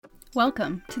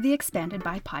Welcome to the Expanded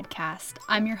By podcast.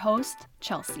 I'm your host,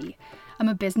 Chelsea. I'm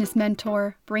a business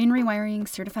mentor, brain rewiring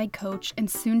certified coach, and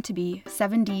soon to be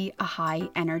 7D, a high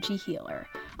energy healer.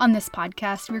 On this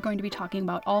podcast, we're going to be talking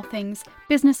about all things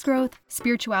business growth,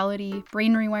 spirituality,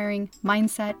 brain rewiring,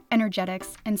 mindset,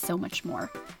 energetics, and so much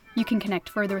more. You can connect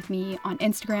further with me on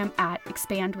Instagram at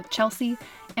Expand with Chelsea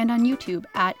and on YouTube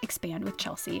at Expand with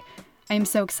Chelsea. I am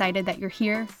so excited that you're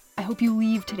here. I hope you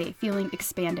leave today feeling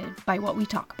expanded by what we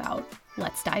talk about.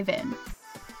 Let's dive in.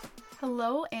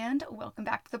 Hello and welcome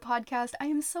back to the podcast. I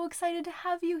am so excited to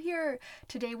have you here.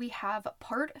 Today we have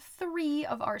part 3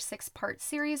 of our 6-part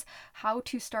series, How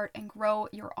to Start and Grow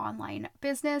Your Online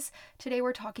Business. Today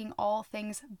we're talking all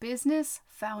things business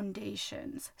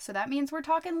foundations. So that means we're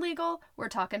talking legal, we're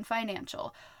talking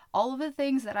financial. All of the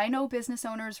things that I know business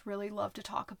owners really love to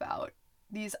talk about.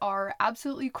 These are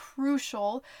absolutely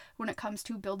crucial when it comes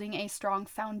to building a strong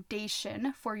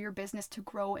foundation for your business to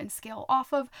grow and scale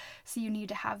off of. So you need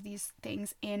to have these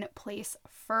things in place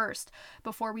first.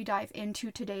 Before we dive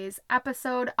into today's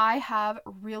episode, I have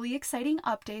really exciting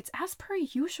updates as per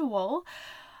usual.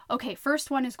 Okay,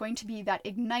 first one is going to be that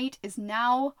Ignite is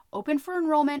now open for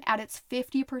enrollment at its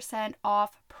 50%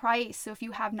 off price. So if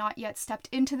you have not yet stepped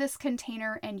into this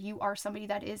container and you are somebody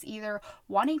that is either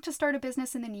wanting to start a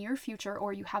business in the near future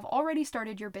or you have already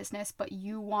started your business but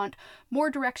you want more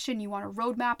direction, you want a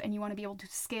roadmap, and you want to be able to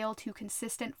scale to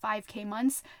consistent 5K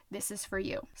months, this is for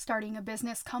you. Starting a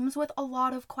business comes with a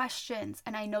lot of questions,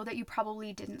 and I know that you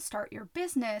probably didn't start your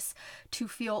business to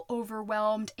feel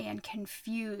overwhelmed and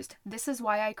confused. This is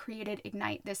why I created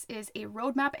Ignite. This is a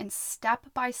roadmap and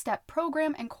step-by-step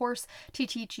program and course to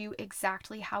teach you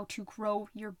exactly how to grow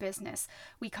your business.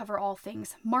 We cover all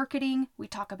things marketing. We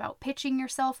talk about pitching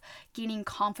yourself, gaining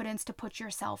confidence to put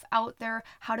yourself out there,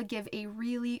 how to give a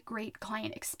really great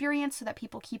client experience so that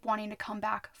people keep wanting to come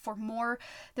back for more.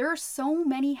 There are so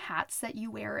many hats that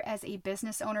you wear as a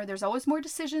business owner. There's always more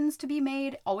decisions to be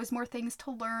made, always more things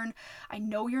to learn. I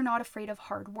know you're not afraid of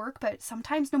hard work, but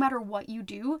sometimes no matter what you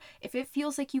do, if it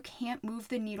feels like you can't move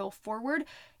the needle forward,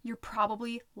 you're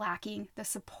probably lacking the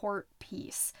support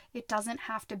piece. It doesn't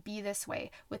have to be this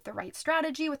way. With the right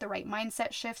strategy, with the right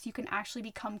mindset shifts, you can actually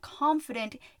become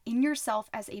confident in yourself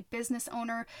as a business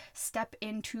owner, step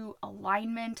into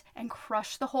alignment, and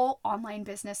crush the whole online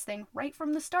business thing right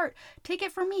from the start. Take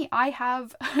it from me.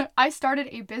 I started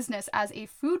a business as a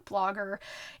food blogger,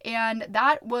 and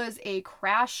that was a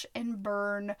crash and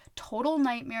burn, total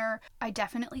nightmare. I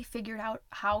definitely figured out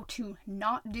how to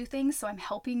not do things, so I'm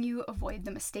helping you avoid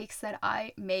the mistakes that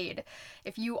I made.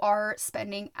 If you are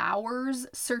spending hours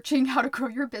searching how to grow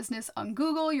your business on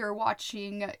Google, you're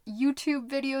watching YouTube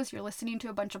videos, you're listening to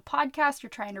a bunch of podcasts, you're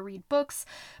trying to read books,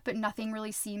 but nothing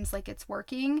really seems like it's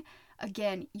working,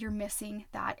 again, you're missing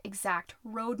that exact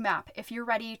roadmap. If you're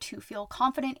ready to feel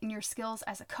confident in your skills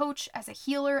as a coach, as a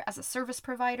healer, as a service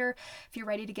provider, if you're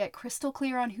ready to get crystal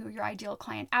clear on who your ideal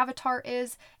client avatar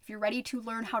is, if you're ready to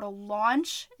learn how to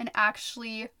launch and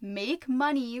actually make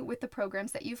money with the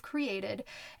programs that you've created,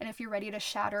 and if you're ready to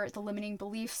shatter the limiting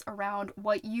beliefs around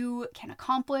what you can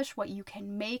accomplish, what you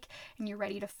can make, and you're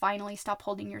ready to finally stop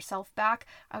holding yourself back,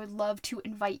 I would love to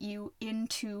invite you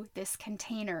into this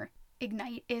container.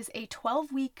 Ignite is a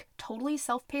 12-week, totally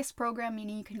self-paced program,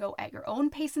 meaning you can go at your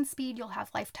own pace and speed. You'll have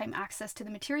lifetime access to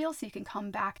the material, so you can come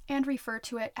back and refer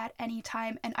to it at any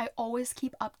time. And I always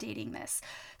keep updating this.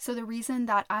 So the reason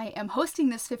that I am hosting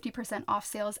this 50% off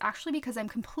sale is actually because I'm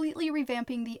completely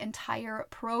revamping the entire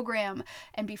program.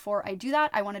 And before I do that,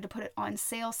 I wanted to put it on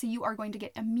sale. So you are going to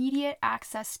get immediate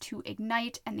access to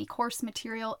Ignite and the course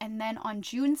material. And then on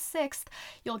June 6th,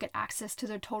 you'll get access to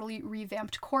the totally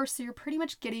revamped course. So you're pretty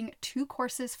much getting 2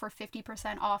 courses for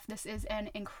 50% off. This is an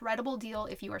incredible deal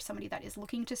if you are somebody that is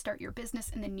looking to start your business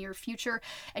in the near future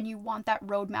and you want that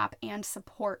roadmap and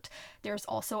support. There's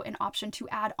also an option to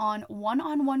add on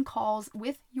one-on-one calls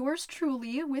with yours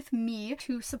truly, with me,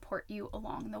 to support you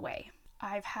along the way.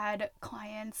 I've had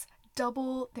clients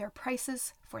double their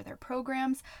prices for their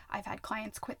programs. I've had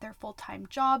clients quit their full-time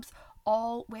jobs,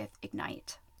 all with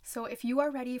Ignite. So if you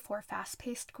are ready for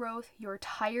fast-paced growth, you're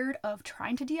tired of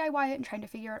trying to DIY it and trying to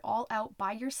figure it all out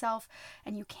by yourself,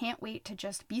 and you can't wait to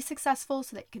just be successful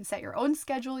so that you can set your own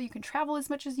schedule, you can travel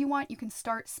as much as you want, you can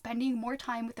start spending more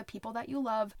time with the people that you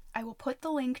love, I will put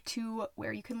the link to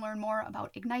where you can learn more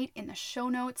about Ignite in the show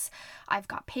notes. I've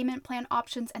got payment plan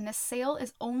options, and this sale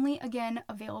is only, again,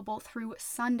 available through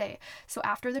Sunday. So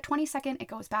after the 22nd, it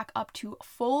goes back up to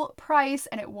full price,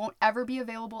 and it won't ever be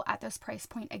available at this price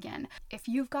point again. If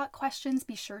you've got questions,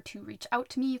 be sure to reach out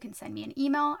to me. You can send me an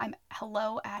email. I'm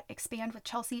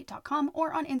hello@expandwithchelsea.com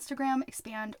or on Instagram,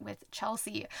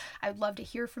 expandwithchelsea. I would love to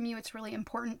hear from you. It's really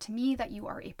important to me that you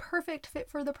are a perfect fit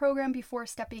for the program before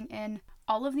stepping in.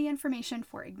 All of the information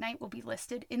for Ignite will be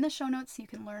listed in the show notes so you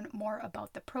can learn more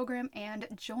about the program and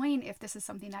join if this is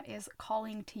something that is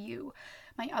calling to you.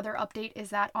 My other update is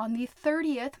that on the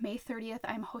 30th, May 30th,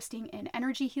 I'm hosting an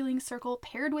energy healing circle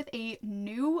paired with a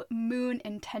new moon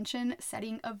intention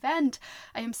setting event.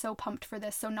 I am so pumped for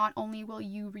this. So not only will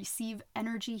you receive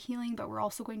energy healing, but we're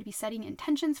also going to be setting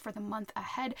intentions for the month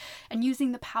ahead and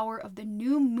using the power of the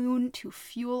new moon to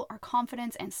fuel our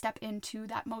confidence and step into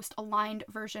that most aligned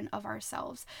version of ourselves.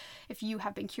 If you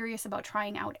have been curious about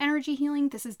trying out energy healing,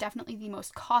 this is definitely the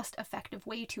most cost-effective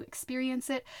way to experience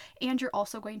it. And you're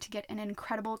also going to get an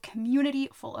incredible community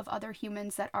full of other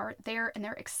humans that are there and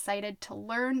they're excited to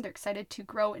learn, they're excited to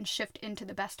grow and shift into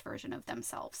the best version of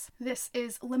themselves. This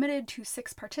is limited to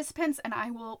 6 participants and I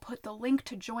will put the link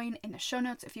to join in the show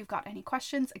notes if you've got any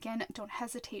questions. Again, don't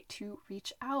hesitate to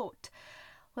reach out.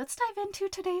 Let's dive into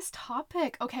today's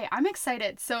topic. Okay, I'm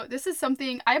excited. So this is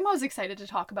something I'm always excited to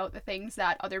talk about, the things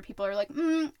that other people are like,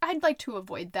 I'd like to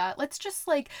avoid that. Let's just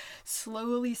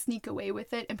slowly sneak away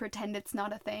with it and pretend it's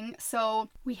not a thing. So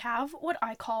we have what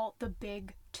I call the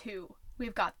big two.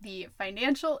 We've got the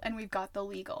financial and we've got the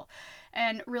legal.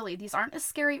 And really, these aren't as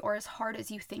scary or as hard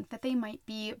as you think that they might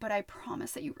be, but I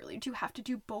promise that you really do have to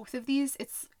do both of these.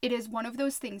 It is one of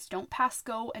those things, don't pass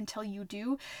go until you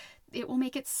do. It will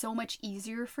make it so much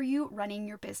easier for you running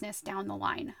your business down the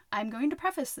line. I'm going to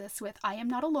preface this with, I am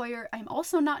not a lawyer. I'm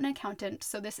also not an accountant.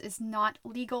 So this is not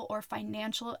legal or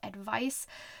financial advice,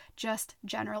 just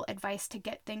general advice to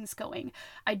get things going.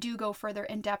 I do go further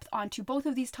in depth onto both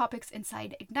of these topics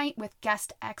inside Ignite with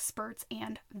guest experts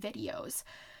and videos.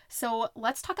 So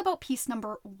let's talk about piece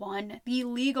number 1, the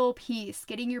legal piece,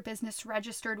 getting your business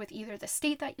registered with either the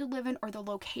state that you live in or the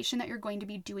location that you're going to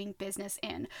be doing business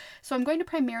in. So I'm going to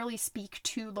primarily speak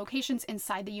to locations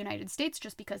inside the United States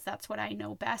just because that's what I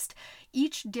know best.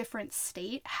 Each different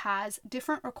state has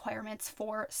different requirements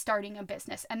for starting a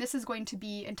business, and this is going to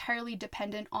be entirely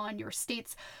dependent on your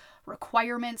state's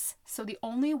requirements. So the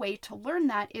only way to learn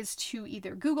that is to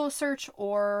either Google search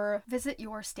or visit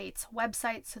your state's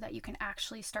website so that you can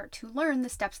actually start to learn the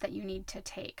steps that you need to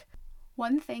take.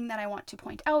 One thing that I want to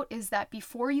point out is that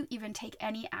before you even take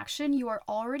any action, you are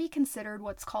already considered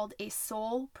what's called a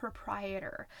sole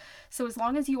proprietor. So as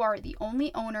long as you are the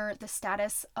only owner, the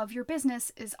status of your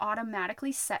business is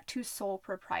automatically set to sole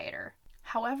proprietor.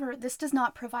 However, this does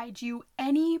not provide you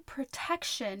any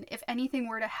protection if anything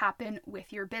were to happen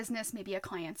with your business. Maybe a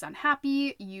client's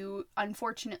unhappy, you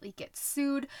unfortunately get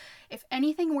sued. If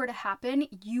anything were to happen,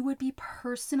 you would be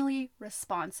personally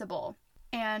responsible.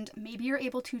 And maybe you're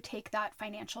able to take that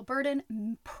financial burden,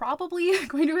 probably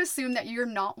going to assume that you're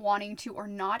not wanting to or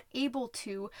not able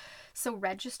to. So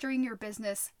registering your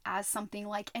business as something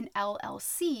like an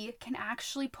LLC can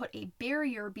actually put a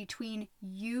barrier between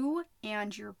you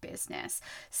and your business.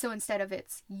 So instead of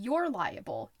it's you're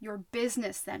liable, your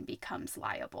business then becomes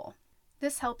liable.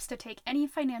 This helps to take any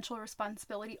financial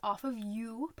responsibility off of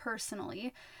you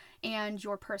personally, and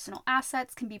your personal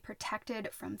assets can be protected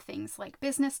from things like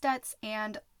business debts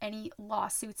and any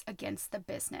lawsuits against the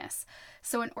business.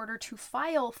 So in order to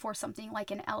file for something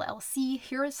like an LLC,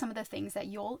 here are some of the things that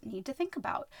you'll need to think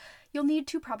about. You'll need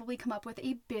to probably come up with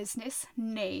a business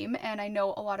name. And I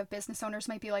know a lot of business owners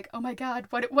might be like, oh my God,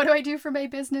 what do I do for my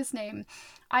business name?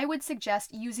 I would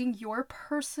suggest using your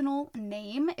personal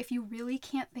name if you really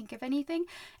can't think of anything.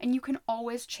 And you can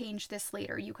always change this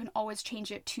later. You can always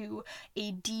change it to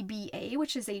a DBA,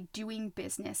 which is a doing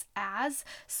business as.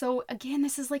 So again,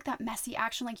 this is like that messy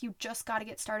action. Like you just got to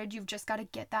get started. You've just got to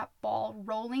get that ball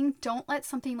rolling. Don't let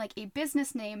something like a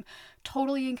business name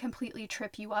totally and completely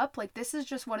trip you up. Like this is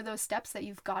just one of those steps that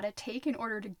you've got to take in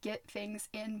order to get things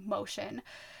in motion.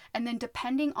 And then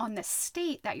depending on the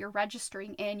state that you're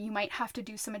registering in, you might have to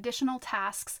do some additional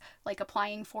tasks like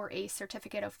applying for a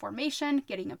certificate of formation,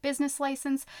 getting a business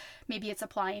license. Maybe it's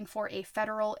applying for a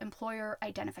federal employer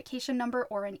identification number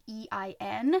or an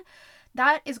EIN.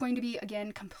 That is going to be,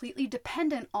 again, completely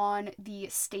dependent on the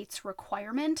state's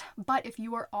requirement. But if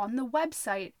you are on the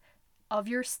website of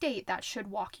your state, that should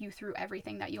walk you through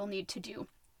everything that you'll need to do.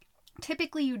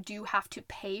 Typically, you do have to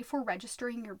pay for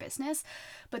registering your business,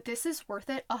 but this is worth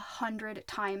it 100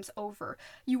 times over.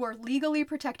 You are legally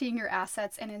protecting your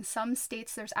assets, and in some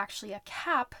states, there's actually a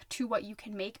cap to what you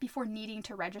can make before needing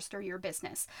to register your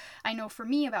business. I know for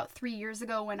me, about 3 years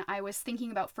ago, when I was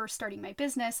thinking about first starting my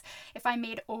business, if I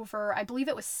made over, I believe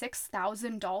it was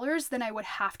 $6,000, then I would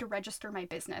have to register my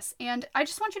business. And I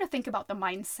just want you to think about the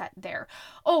mindset there.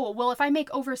 Oh, well, if I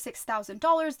make over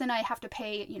 $6,000, then I have to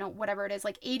pay, whatever it is,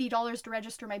 like $80 to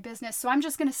register my business. So I'm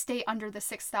just going to stay under the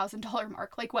 $6,000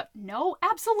 mark. Like what? No,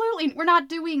 absolutely. We're not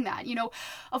doing that.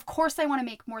 Of course I want to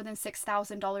make more than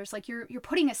 $6,000. Like you're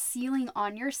putting a ceiling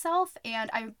on yourself. And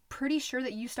I'm pretty sure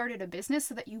that you started a business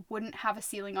so that you wouldn't have a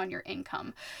ceiling on your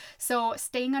income. So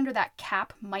staying under that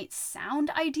cap might sound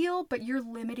ideal, but you're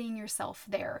limiting yourself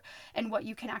there and what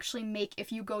you can actually make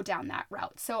if you go down that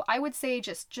route. So I would say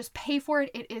just pay for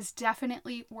it. It is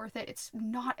definitely worth it. It's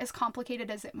not as complicated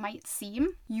as it might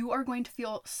seem. You are going to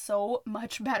feel so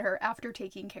much better after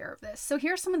taking care of this. So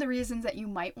here are some of the reasons that you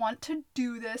might want to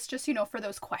do this, just, for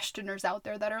those questioners out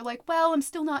there that are like, well, I'm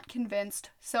still not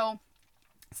convinced. So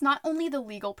it's not only the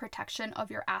legal protection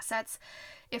of your assets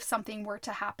if something were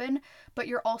to happen, but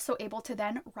you're also able to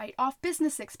then write off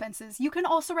business expenses. You can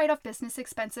also write off business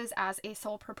expenses as a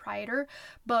sole proprietor,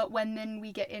 but when then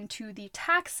we get into the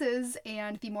taxes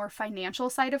and the more financial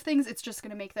side of things, it's just going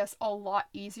to make this a lot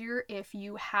easier if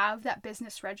you have that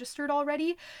business registered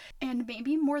already. And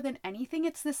maybe more than anything,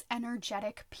 it's this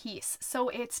energetic piece. So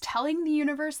it's telling the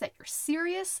universe that you're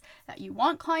serious, that you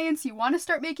want clients, you want to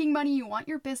start making money, you want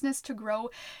your business to grow,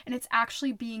 and it's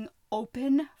actually being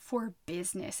open for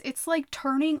business. It's like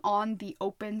turning on the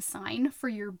open sign for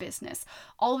your business.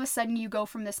 All of a sudden you go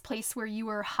from this place where you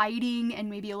were hiding and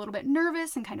maybe a little bit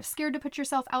nervous and kind of scared to put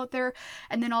yourself out there.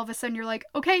 And then all of a sudden you're like,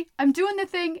 okay, I'm doing the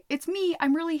thing. It's me.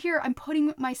 I'm really here. I'm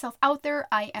putting myself out there.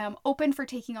 I am open for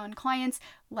taking on clients.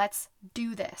 Let's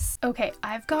do this. Okay,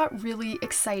 I've got really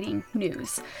exciting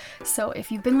news. So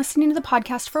if you've been listening to the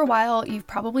podcast for a while, you've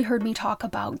probably heard me talk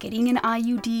about getting an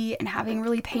IUD and having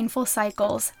really painful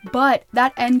cycles, but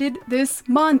that ended this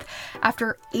month.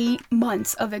 After 8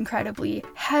 months of incredibly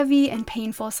heavy and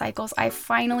painful cycles, I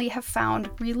finally have found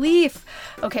relief.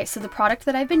 Okay, so the product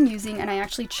that I've been using, and I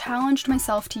actually challenged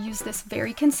myself to use this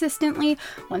very consistently,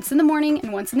 once in the morning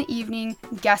and once in the evening.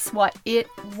 Guess what? It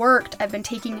worked. I've been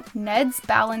taking Ned's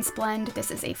Balance Blend.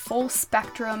 This is a full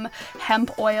spectrum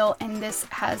hemp oil, and this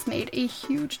has made a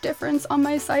huge difference on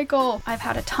my cycle. I've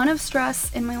had a ton of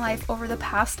stress in my life over the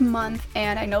past month,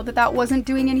 and I know that wasn't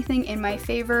doing anything in my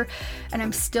favor, and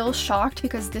I'm still shocked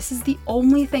because this is the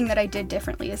only thing that I did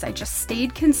differently. Is I just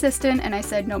stayed consistent, and I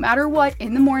said no matter what,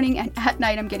 in the morning and at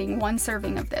night I'm getting 1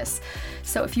 serving of this.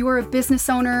 So if you are a business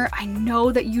owner, I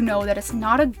know that it's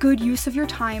not a good use of your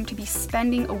time to be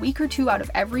spending a week or 2 out of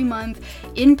every month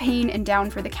in pain and down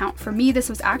for the count. For me, this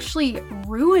was actually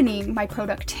ruining my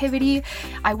productivity.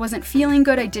 I wasn't feeling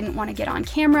good. I didn't want to get on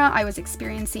camera. I was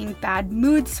experiencing bad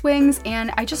mood swings,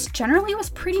 and I just generally was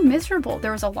pretty miserable.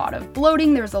 There was a lot of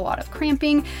bloating, there was a lot of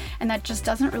cramping, and that just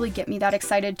doesn't really get me that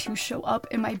excited to show up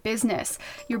in my business.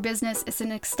 Your business is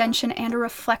an extension and a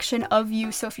reflection of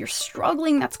you, so if you're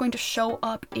struggling, that's going to show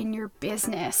up in your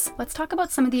business. Let's talk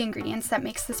about some of the ingredients that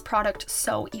makes this product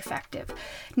so effective.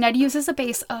 Ned uses a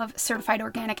base of certified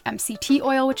organic MCT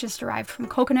oil, which is derived from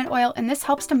coconut oil, and this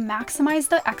helps to maximize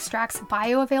the extract's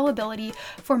bioavailability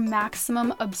for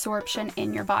maximum absorption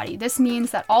in your body. This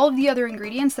means that all of the other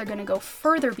ingredients, they're going to go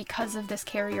further because of this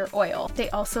carrier oil. They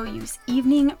also use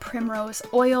evening primrose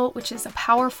oil, which is a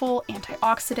powerful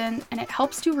antioxidant, and it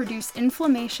helps to reduce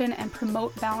inflammation and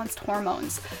promote balanced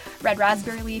hormones. Red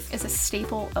raspberry leaf is a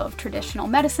staple of traditional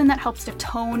medicine that helps to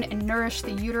tone and nourish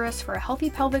the uterus for a healthy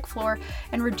pelvic floor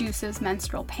and reduces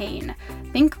menstrual pain.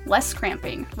 Think less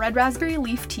cramping. Red raspberry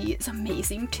leaf tea is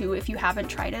amazing too if you haven't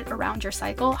tried it around your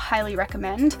cycle. Highly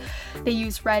recommend. They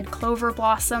use red clover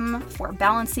blossom for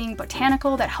balancing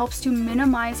botanical that helps to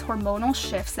minimize hormonal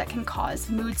shifts that can cause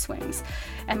mood swings.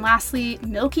 And lastly,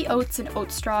 milky oats and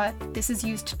oat straw. This is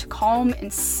used to calm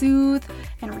and soothe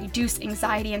and reduce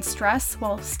anxiety and stress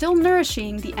while still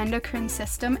nourishing the endocrine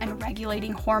system and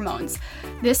regulating hormones.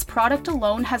 This product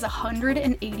alone has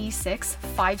 186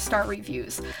 5-star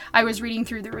reviews. I was reading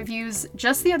through the reviews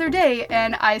just the other day,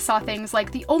 and I saw things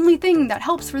like, the only thing that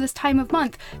helps for this time of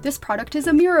month, this product is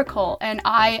a miracle. And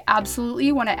I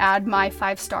absolutely want to add my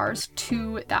 5 stars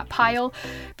to that pile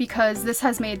because this this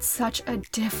has made such a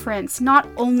difference, not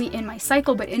only in my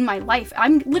cycle, but in my life.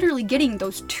 I'm literally getting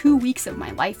those 2 weeks of my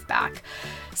life back.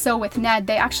 So with Ned,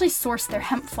 they actually source their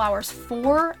hemp flowers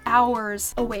 4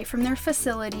 hours away from their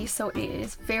facility, so it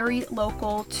is very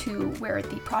local to where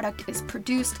the product is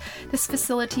produced. This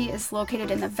facility is located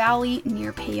in the valley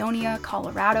near Paonia,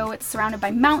 Colorado. It's surrounded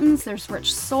by mountains, there's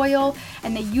rich soil,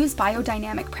 and they use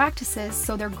biodynamic practices,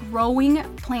 so they're growing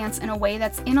plants in a way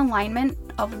that's in alignment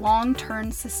of long-term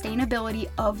sustainability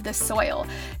of the soil.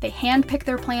 They handpick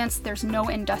their plants, there's no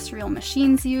industrial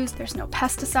machines used, there's no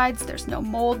pesticides, there's no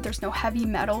mold, there's no heavy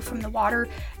metal from the water.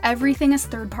 Everything is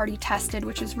third-party tested,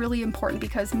 which is really important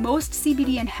because most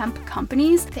CBD and hemp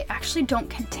companies, they actually don't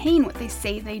contain what they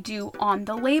say they do on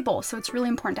the label. So it's really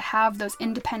important to have those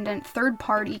independent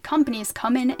third-party companies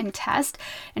come in and test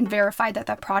and verify that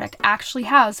that product actually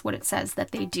has what it says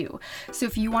that they do. So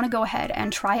if you want to go ahead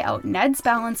and try out Ned's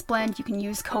Balance Blend, you can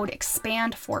use code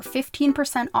EXPAND for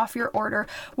 15% off your order.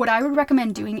 What I would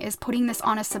recommend doing is putting this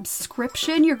on a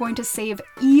subscription. You're going to save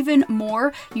even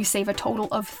more. You save a total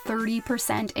of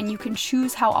 30%, and you can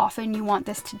choose how often you want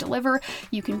this to deliver.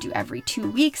 You can do every 2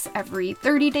 weeks, every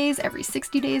 30 days, every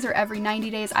 60 days, or every 90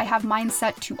 days. I have mine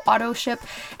set to auto ship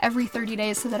every 30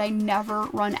 days so that I never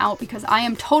run out, because I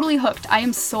am totally hooked. I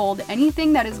am sold.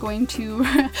 Anything that is going to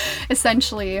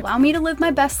essentially allow me to live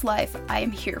my best life, I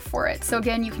am here for it. So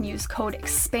again, you can use code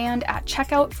EXPAND at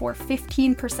checkout for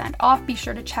 15% off. Be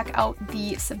sure to check out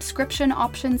the subscription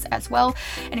options as well.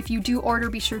 And if you do order,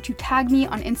 be sure to tag me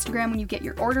on Instagram when you get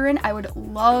your order in. I would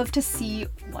love to see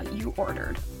what you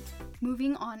ordered.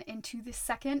 Moving on into the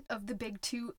second of the big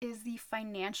two is the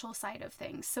financial side of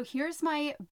things. So here's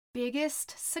my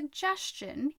biggest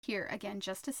suggestion here, again,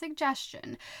 just a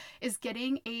suggestion, is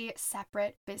getting a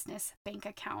separate business bank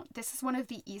account. This is one of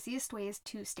the easiest ways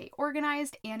to stay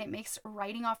organized, and it makes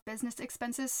writing off business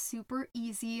expenses super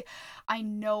easy. I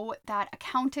know that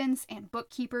accountants and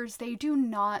bookkeepers, they do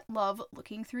not love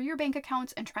looking through your bank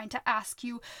accounts and trying to ask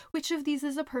you which of these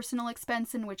is a personal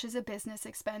expense and which is a business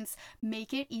expense.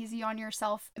 Make it easy on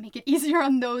yourself, make it easier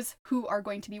on those who are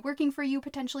going to be working for you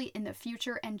potentially in the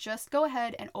future, and just go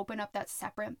ahead and open up that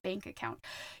separate bank account.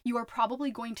 You are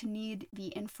probably going to need the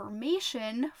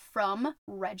information from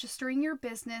registering your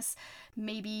business.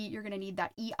 Maybe you're going to need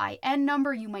that EIN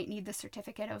number. You might need the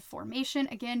certificate of formation.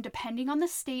 Again, depending on the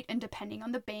state and depending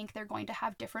on the bank, they're going to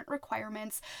have different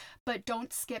requirements, but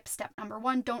don't skip step number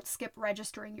 1. Don't skip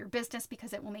registering your business,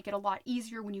 because it will make it a lot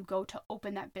easier when you go to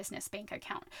open that business bank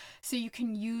account. So you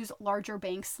can use larger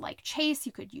banks like Chase.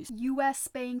 You could use US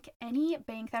Bank, any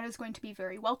bank that is going to be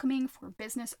very welcoming for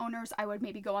business owners. I would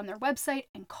maybe go on their website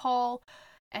and call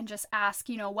and just ask,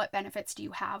 what benefits do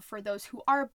you have for those who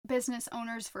are business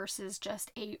owners versus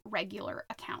just a regular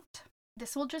account.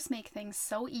 This will just make things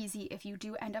so easy if you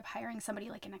do end up hiring somebody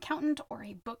like an accountant or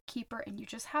a bookkeeper, and you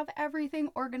just have everything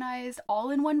organized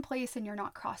all in one place and you're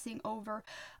not crossing over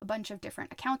a bunch of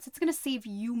different accounts. It's going to save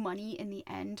you money in the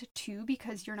end too,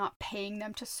 because you're not paying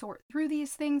them to sort through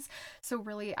these things. So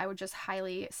really, I would just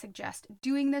highly suggest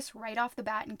doing this right off the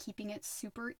bat and keeping it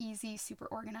super easy, super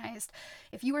organized.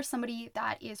 If you are somebody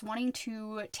that is wanting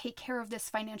to take care of this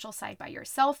financial side by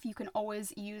yourself, you can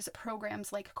always use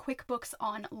programs like QuickBooks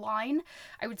Online.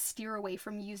 I would steer away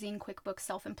from using QuickBooks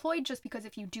Self-Employed, just because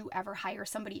if you do ever hire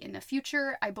somebody in the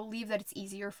future, I believe that it's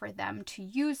easier for them to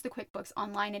use the QuickBooks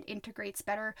Online. It integrates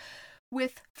better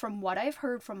with, from what I've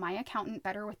heard from my accountant,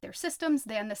 better with their systems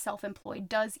than the self-employed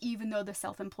does, even though the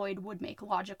self-employed would make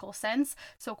logical sense.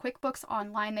 So QuickBooks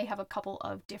Online, they have a couple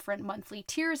of different monthly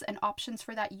tiers and options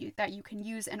for that you can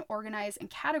use and organize and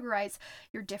categorize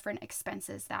your different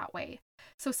expenses that way.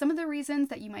 So some of the reasons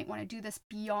that you might want to do this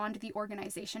beyond the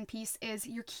organization piece is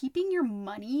you're keeping your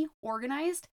money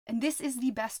organized, and this is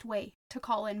the best way to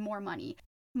call in more money.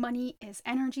 Money is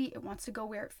energy. It wants to go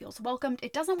where it feels welcomed.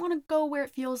 It doesn't want to go where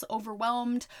it feels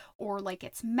overwhelmed or like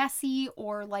it's messy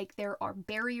or like there are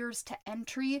barriers to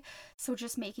entry. So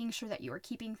just making sure that you are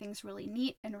keeping things really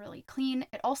neat and really clean.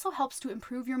 It also helps to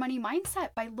improve your money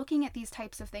mindset by looking at these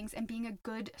types of things and being a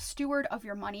good steward of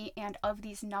your money and of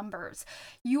these numbers.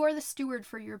 You are the steward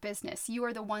for your business. You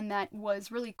are the one that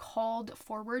was really called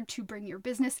forward to bring your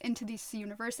business into this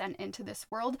universe and into this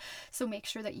world. So make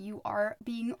sure that you are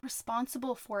being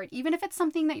responsible for it. Even if it's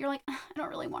something that you're like, I don't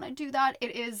really want to do that,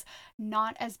 it is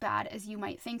not as bad as you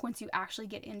might think once you actually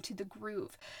get into the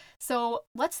groove. So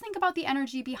let's think about the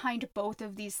energy behind both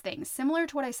of these things. Similar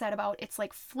to what I said about it's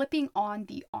like flipping on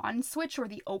the on switch or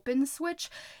the open switch.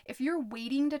 If you're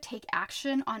waiting to take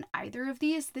action on either of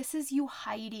these, this is you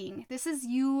hiding. This is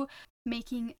you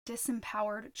making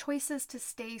disempowered choices to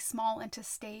stay small and to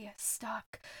stay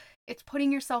stuck. It's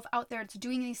putting yourself out there. It's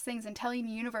doing these things and telling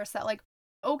the universe that, like,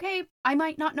 okay, I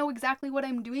might not know exactly what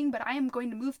I'm doing, but I am going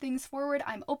to move things forward.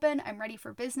 I'm open. I'm ready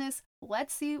for business.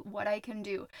 Let's see what I can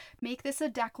do. Make this a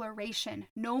declaration.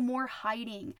 No more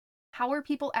hiding. How are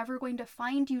people ever going to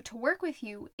find you to work with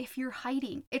you if you're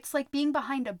hiding? It's like being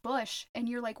behind a bush and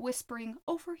you're like whispering,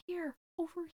 over here,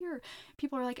 over here.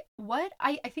 People are like, what?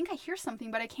 I think I hear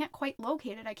something, but I can't quite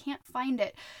locate it. I can't find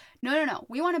it. No.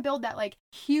 We want to build that like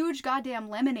huge goddamn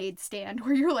lemonade stand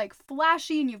where you're like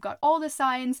flashy and you've got all the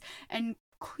signs and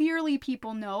clearly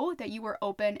people know that you are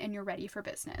open and you're ready for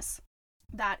business.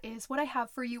 That is what I have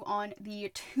for you on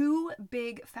the two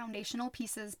big foundational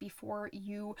pieces before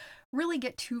you really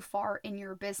get too far in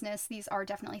your business. These are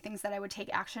definitely things that I would take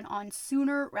action on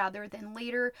sooner rather than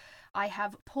later. I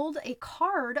have pulled a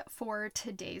card for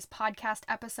today's podcast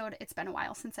episode. It's been a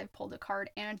while since I've pulled a card,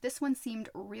 and this one seemed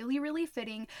really, really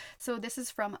fitting. So this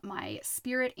is from my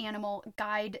Spirit Animal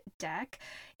Guide deck,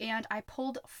 and I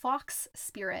pulled Fox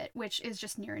Spirit, which is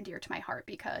just near and dear to my heart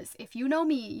because if you know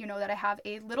me, you know that I have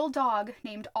a little dog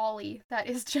named Ollie that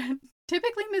is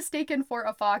typically mistaken for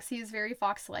a fox. He is very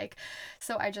fox-like.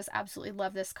 So I just absolutely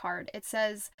love this card. It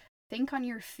says, think on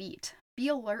your feet. Be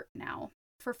alert now.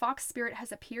 For Fox Spirit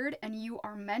has appeared and you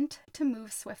are meant to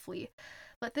move swiftly.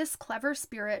 Let this clever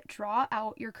spirit draw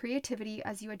out your creativity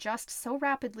as you adjust so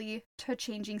rapidly to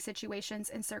changing situations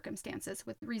and circumstances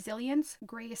with resilience,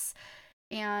 grace,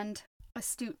 and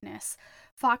astuteness.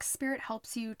 Fox Spirit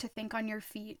helps you to think on your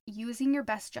feet, using your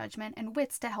best judgment and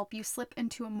wits to help you slip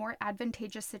into a more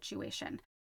advantageous situation.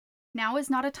 Now is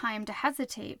not a time to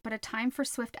hesitate, but a time for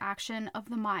swift action of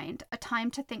the mind, a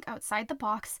time to think outside the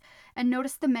box and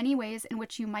notice the many ways in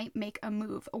which you might make a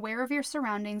move, aware of your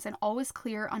surroundings and always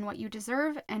clear on what you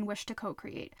deserve and wish to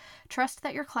co-create. Trust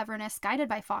that your cleverness, guided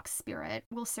by Fox Spirit,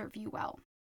 will serve you well.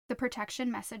 The protection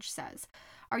message says,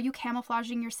 are you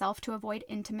camouflaging yourself to avoid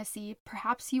intimacy?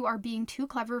 Perhaps you are being too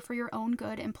clever for your own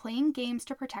good and playing games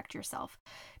to protect yourself.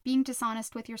 Being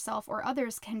dishonest with yourself or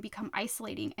others can become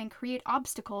isolating and create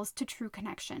obstacles to true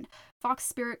connection. Fox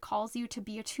Spirit calls you to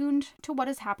be attuned to what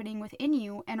is happening within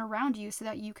you and around you so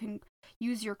that you can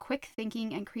use your quick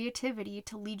thinking and creativity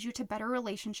to lead you to better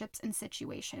relationships and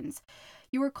situations.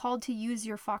 You are called to use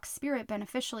your Fox Spirit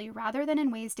beneficially rather than in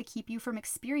ways to keep you from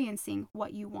experiencing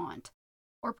what you want.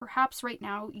 Or perhaps right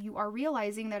now you are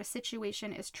realizing that a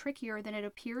situation is trickier than it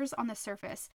appears on the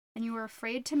surface, and you are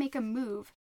afraid to make a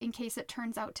move in case it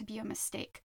turns out to be a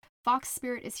mistake. Fox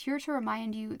Spirit is here to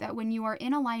remind you that when you are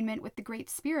in alignment with the Great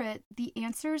Spirit, the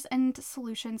answers and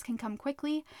solutions can come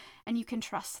quickly and you can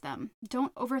trust them.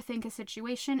 Don't overthink a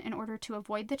situation in order to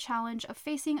avoid the challenge of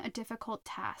facing a difficult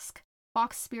task.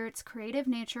 Fox Spirit's creative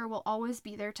nature will always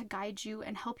be there to guide you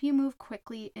and help you move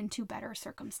quickly into better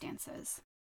circumstances.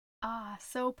 Ah,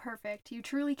 so perfect. You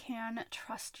truly can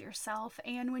trust yourself,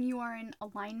 and when you are in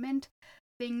alignment,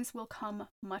 things will come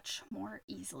much more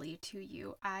easily to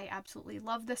you. I absolutely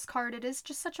love this card. It is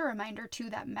just such a reminder,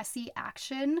 too, that messy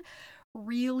action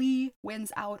really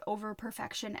wins out over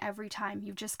perfection every time.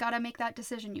 You've just got to make that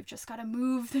decision. You've just got to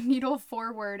move the needle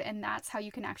forward, and that's how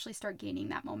you can actually start gaining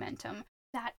that momentum.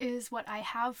 That is what I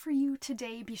have for you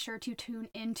today. Be sure to tune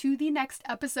into the next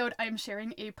episode. I'm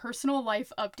sharing a personal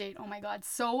life update. Oh my god,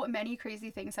 so many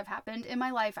crazy things have happened in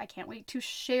my life. I can't wait to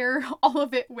share all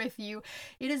of it with you.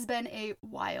 It has been a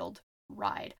wild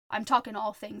ride. I'm talking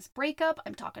all things breakup,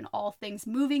 I'm talking all things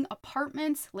moving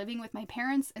apartments, living with my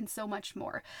parents, and so much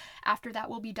more. After that,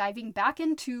 we'll be diving back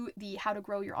into the How to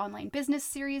Grow Your Online Business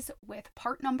series with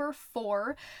part number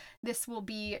 4. This will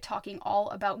be talking all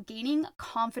about gaining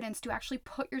confidence to actually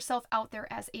put yourself out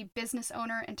there as a business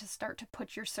owner and to start to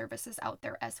put your services out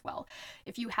there as well.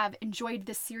 If you have enjoyed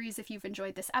this series, if you've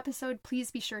enjoyed this episode,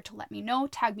 please be sure to let me know.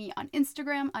 Tag me on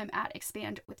Instagram. I'm at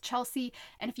Expand with Chelsea.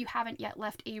 And if you haven't yet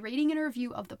left a rating and a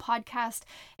review of the podcast,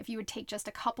 if you would take just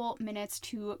a couple minutes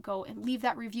to go and leave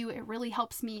that review, it really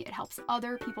helps me. It helps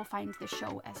other people find the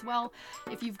show as well.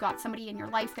 If you've got somebody in your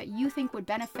life that you think would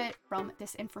benefit from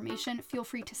this information, feel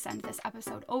free to send this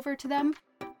episode over to them.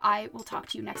 I will talk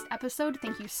to you next episode.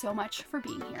 Thank you so much for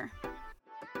being here.